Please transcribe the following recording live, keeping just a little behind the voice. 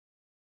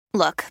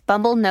Look,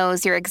 Bumble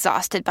knows you're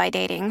exhausted by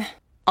dating.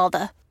 All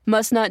the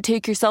must not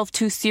take yourself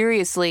too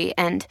seriously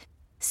and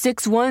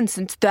 6'1"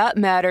 since that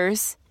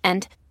matters.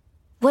 And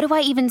what do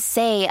I even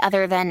say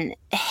other than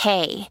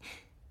hey?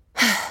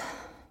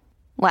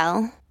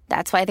 Well,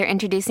 that's why they're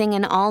introducing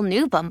an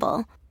all-new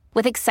Bumble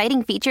with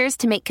exciting features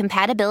to make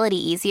compatibility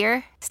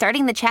easier,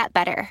 starting the chat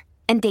better,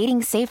 and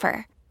dating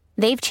safer.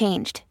 They've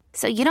changed,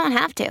 so you don't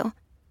have to.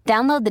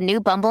 Download the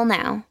new Bumble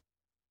now.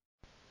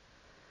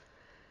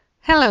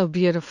 Hello,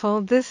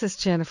 beautiful. This is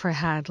Jennifer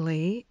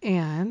Hadley,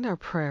 and our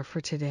prayer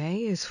for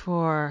today is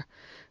for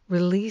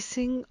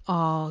releasing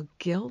all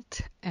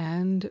guilt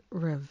and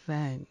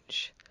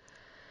revenge.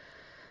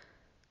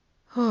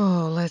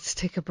 Oh, let's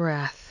take a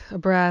breath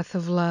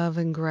of love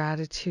and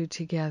gratitude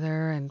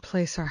together, and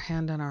place our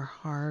hand on our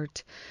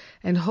heart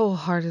and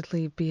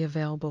wholeheartedly be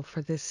available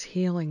for this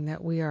healing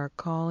that we are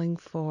calling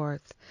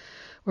forth.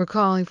 We're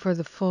calling for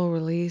the full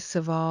release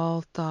of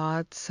all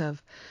thoughts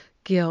of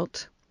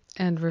guilt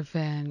and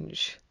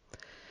revenge.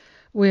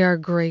 We are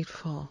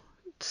grateful,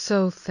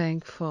 so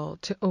thankful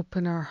to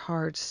open our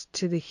hearts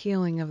to the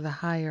healing of the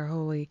higher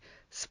Holy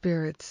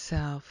Spirit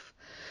self.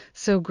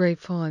 So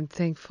grateful and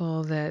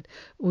thankful that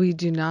we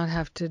do not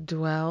have to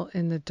dwell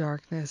in the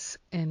darkness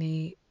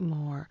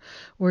anymore.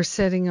 We're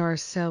setting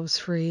ourselves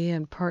free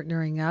and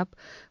partnering up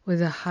with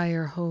the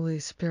higher Holy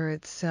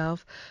Spirit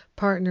self,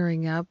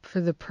 partnering up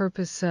for the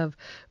purpose of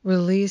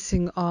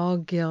releasing all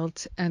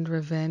guilt and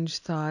revenge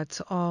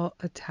thoughts, all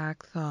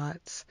attack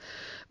thoughts.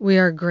 We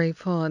are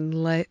grateful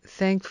and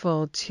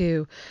thankful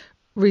to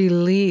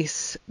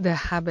release the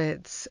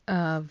habits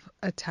of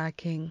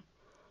attacking,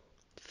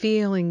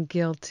 feeling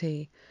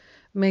guilty,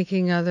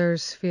 making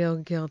others feel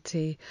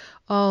guilty.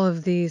 All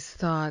of these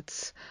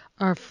thoughts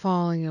are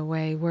falling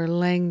away. We're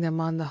laying them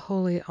on the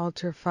holy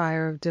altar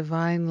fire of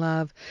divine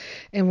love,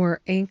 and we're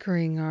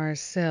anchoring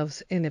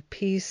ourselves in a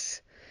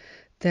peace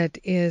that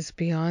is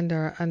beyond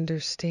our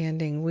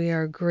understanding. We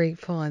are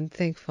grateful and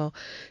thankful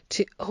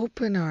to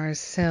open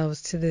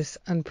ourselves to this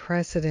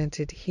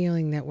unprecedented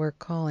healing that we're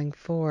calling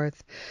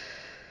forth.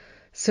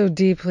 So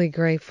deeply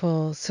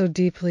grateful, so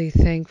deeply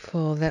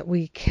thankful that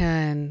we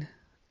can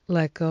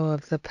let go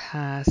of the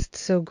past.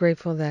 So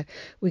grateful that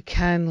we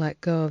can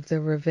let go of the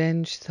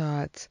revenge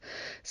thoughts.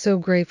 So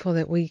grateful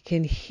that we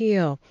can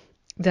heal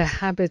the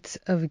habits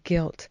of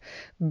guilt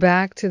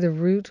back to the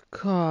root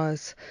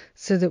cause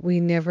so that we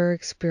never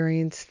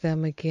experience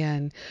them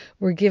again.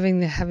 We're giving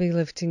the heavy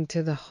lifting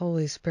to the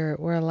Holy Spirit.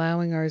 We're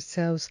allowing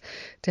ourselves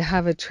to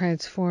have a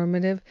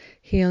transformative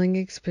healing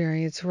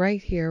experience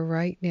right here,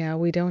 right now.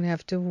 We don't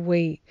have to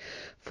wait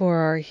for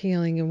our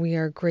healing, and we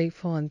are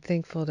grateful and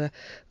thankful to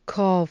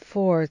call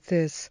forth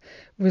this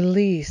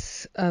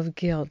release of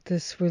guilt,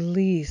 this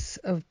release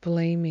of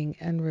blaming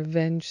and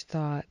revenge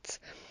thoughts.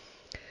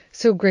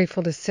 So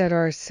grateful to set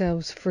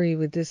ourselves free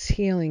with this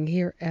healing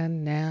here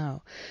and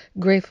now.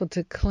 Grateful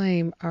to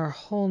claim our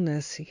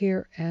wholeness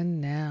here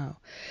and now.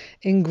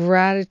 In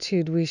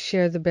gratitude, we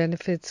share the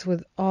benefits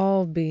with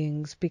all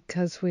beings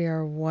because we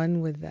are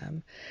one with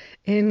them.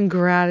 In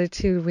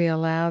gratitude, we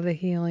allow the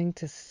healing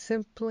to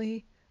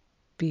simply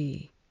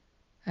be.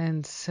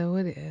 And so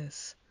it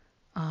is.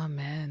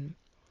 Amen.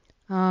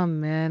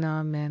 Amen,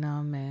 amen,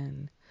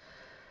 amen.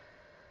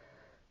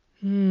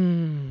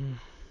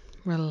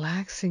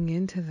 Relaxing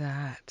into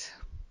that.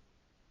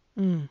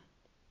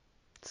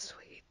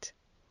 Sweet.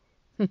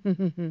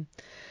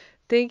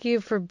 Thank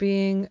you for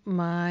being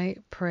my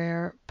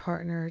prayer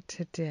partner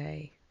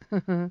today.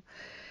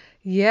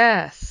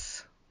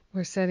 Yes,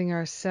 we're setting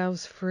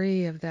ourselves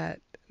free of that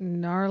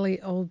gnarly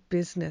old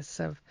business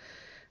of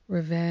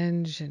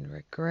revenge and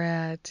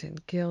regret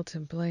and guilt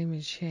and blame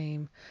and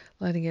shame,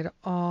 letting it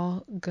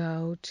all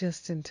go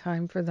just in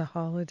time for the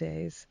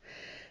holidays.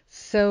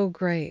 So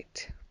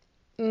great.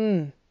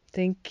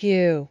 Thank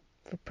you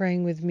for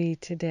praying with me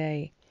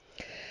today.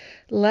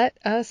 Let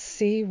us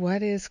see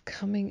what is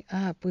coming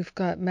up. We've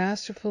got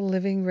Masterful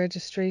Living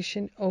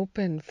registration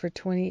open for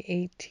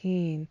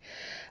 2018.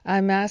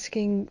 I'm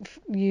asking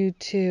you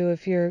to,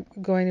 if you're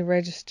going to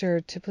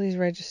register, to please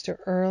register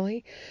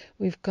early.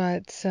 We've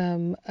got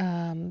some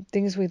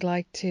things we'd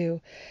like to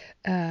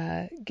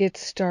get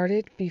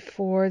started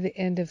before the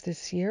end of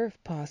this year,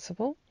 if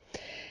possible.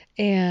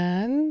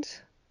 And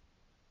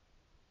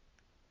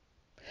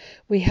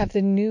we have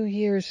the New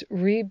Year's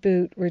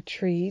Reboot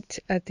Retreat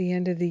at the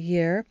end of the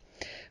year.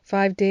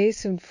 5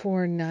 days and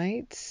 4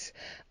 nights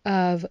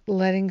of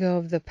letting go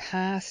of the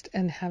past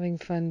and having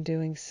fun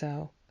doing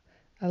so.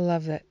 I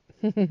love it.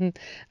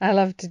 I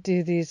love to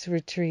do these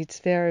retreats.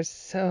 They're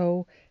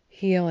so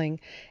healing.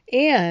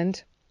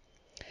 And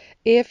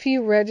if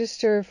you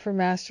register for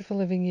Masterful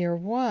Living Year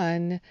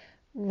 1,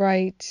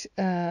 right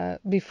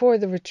before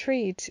the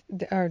retreat,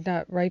 or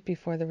not right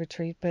before the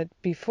retreat, but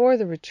before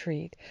the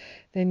retreat,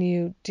 then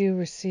you do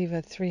receive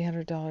a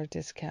 $300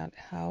 discount.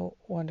 How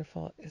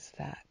wonderful is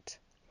that?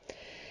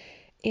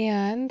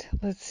 And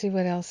let's see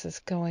what else is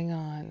going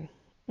on.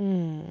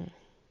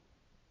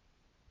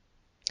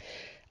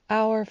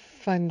 our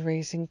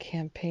fundraising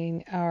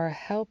campaign, our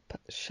Help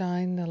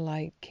Shine the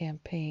Light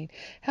campaign.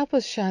 Help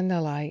us shine the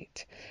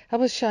light.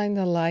 Help us shine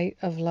the light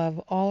of love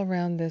all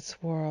around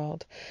this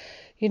world.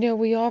 You know,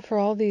 we offer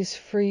all these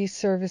free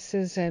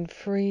services and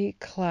free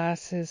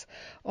classes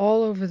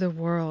all over the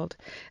world,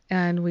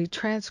 and we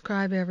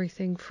transcribe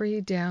everything,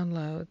 free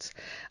downloads,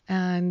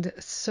 and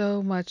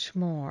so much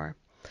more.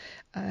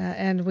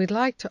 And we'd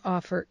like to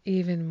offer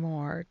even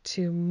more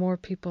to more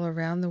people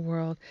around the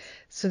world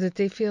so that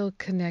they feel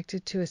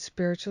connected to a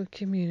spiritual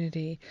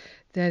community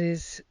that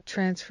is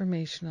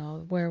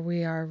transformational, where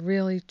we are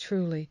really,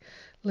 truly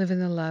living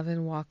the love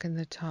and walking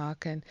the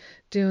talk and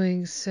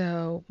doing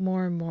so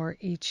more and more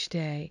each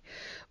day.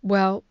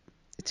 Well,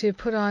 to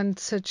put on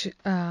such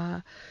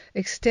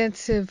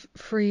extensive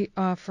free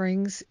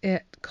offerings,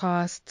 it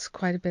costs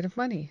quite a bit of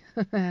money,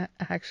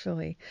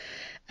 actually.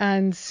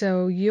 And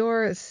so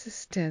your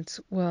assistance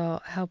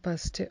will help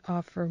us to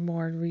offer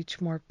more and reach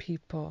more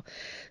people.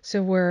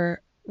 So we're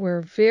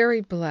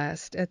very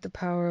blessed at the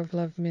Power of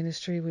Love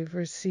Ministry. We've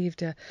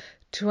received a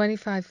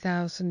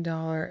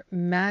 $25,000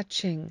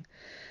 matching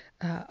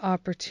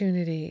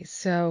opportunity.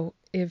 So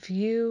if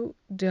you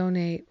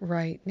donate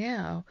right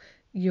now,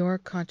 your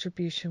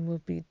contribution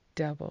will be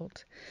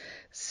doubled.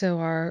 So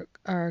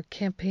our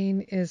campaign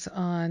is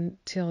on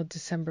till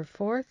December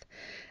 4th,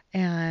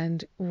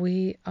 and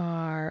we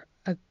are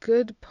a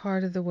good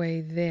part of the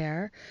way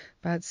there,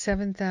 about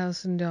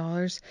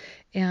 $7,000,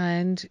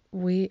 and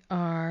we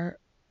are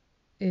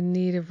in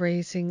need of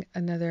raising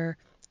another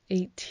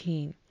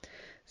 18.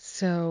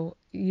 So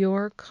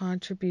your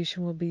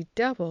contribution will be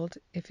doubled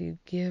if you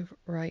give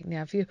right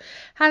now. If you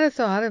had a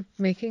thought of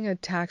making a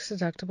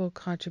tax-deductible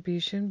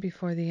contribution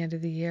before the end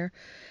of the year,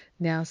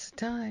 now's the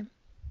time.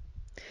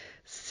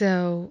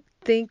 So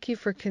thank you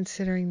for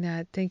considering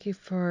that. Thank you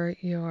for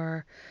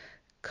your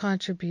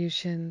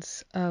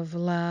contributions of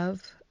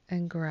love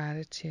and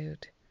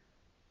gratitude.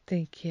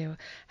 Thank you.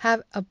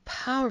 Have a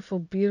powerful,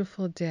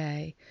 beautiful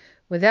day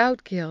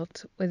without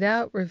guilt,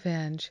 without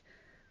revenge,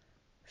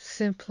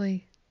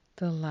 simply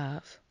the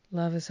love.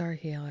 Love is our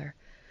healer.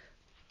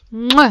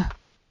 Mwah!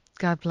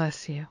 God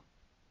bless you.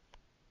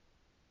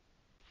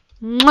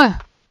 Mwah!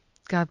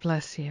 God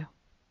bless you.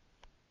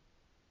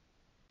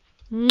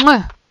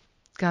 Mwah!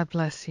 God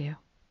bless you.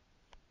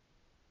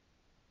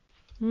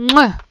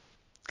 Mwah!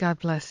 God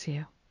bless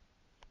you.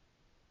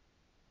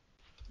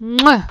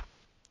 Mwah!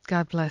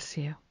 God bless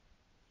you.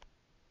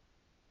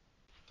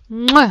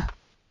 Mwah!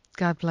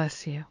 God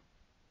bless you.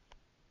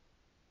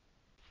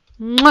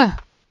 Mwah!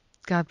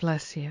 God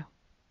bless you.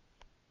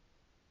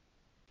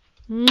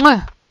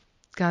 Mwah!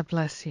 God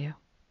bless you.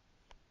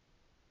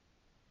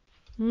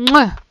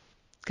 Mwah!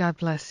 God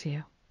bless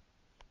you.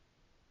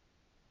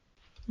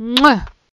 Mwah!